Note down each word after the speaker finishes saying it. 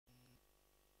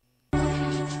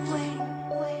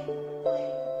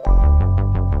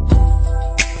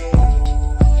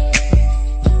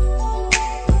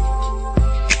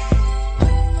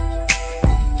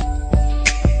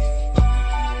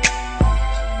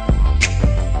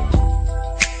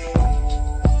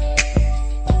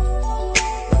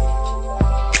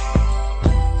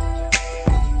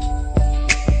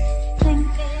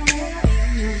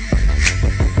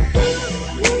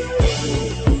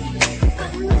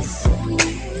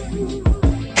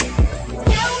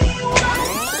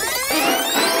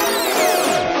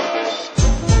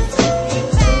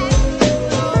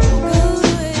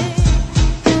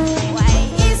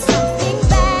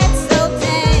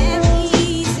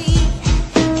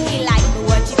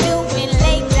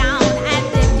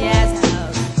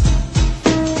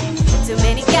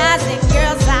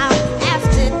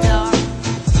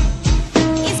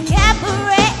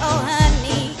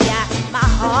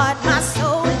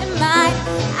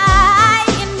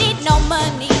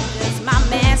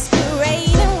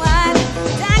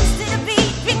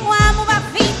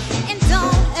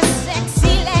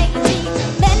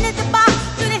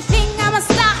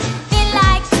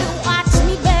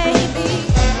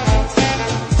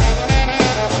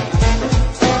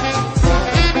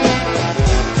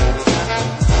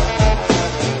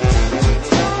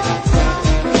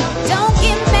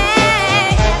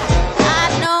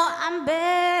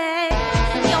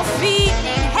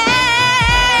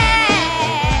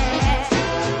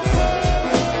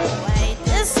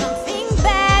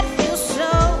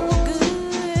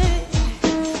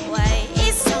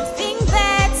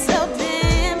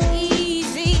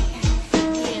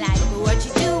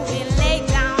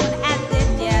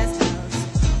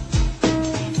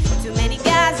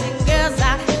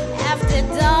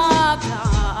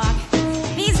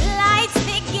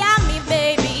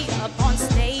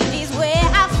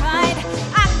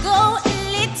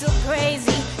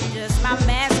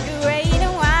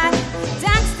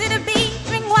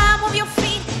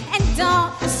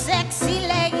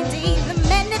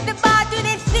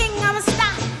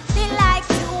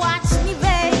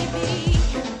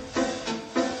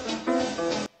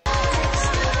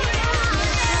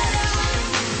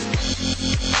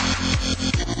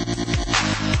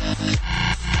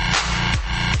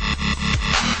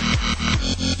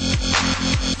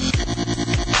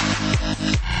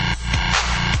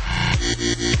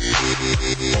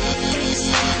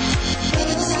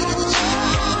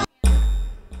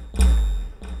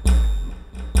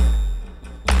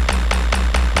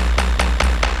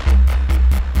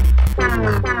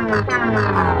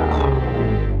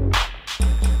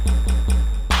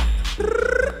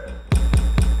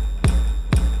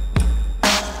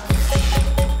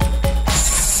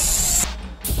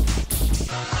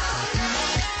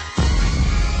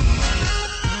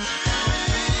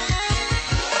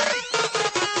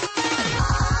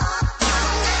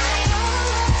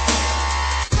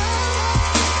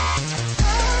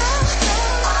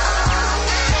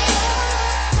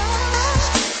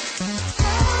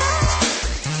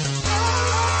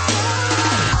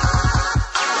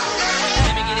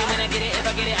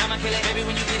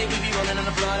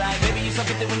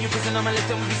When you kissing on my lips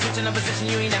and we be switching up position,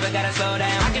 you ain't never gotta slow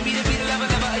down. I can be the lover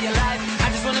of your life. I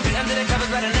just wanna be under the covers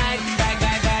by the night. Back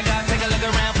up, take a look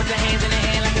around, put your hands in the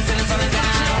air like the ceiling's falling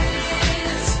down.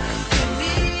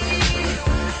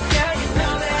 Yeah, you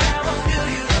know that I will feel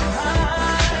you so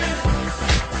high.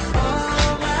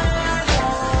 Oh my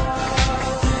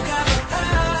Lord, you got me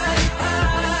high.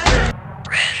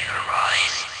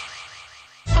 Pressurize.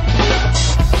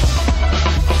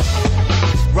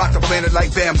 Rock the planet like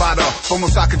Bambata. From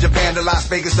Osaka, Japan to Las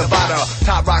Vegas, Nevada.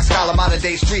 Top rock scholar, modern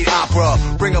day street opera.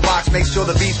 Bring a box, make sure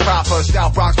the beat's proper. Style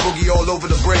Bronx boogie all over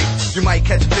the break. You might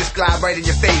catch a fist glide right in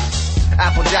your face.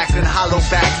 Apple Jacks and hollow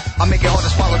backs. I make it hard to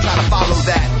swallow, try to follow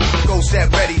that. Go set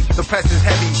ready, the press is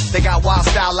heavy. They got wild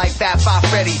style like Fat Five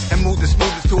Freddy. And move the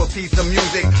smoothest to a piece of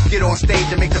music. Get on stage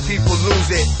and make the people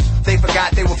lose it. They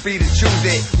forgot they were free to choose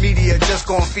it. Media just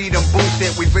gon' feed them, boost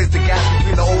it. We bridge the gap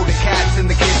between the older cats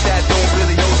and the kids that don't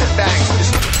really know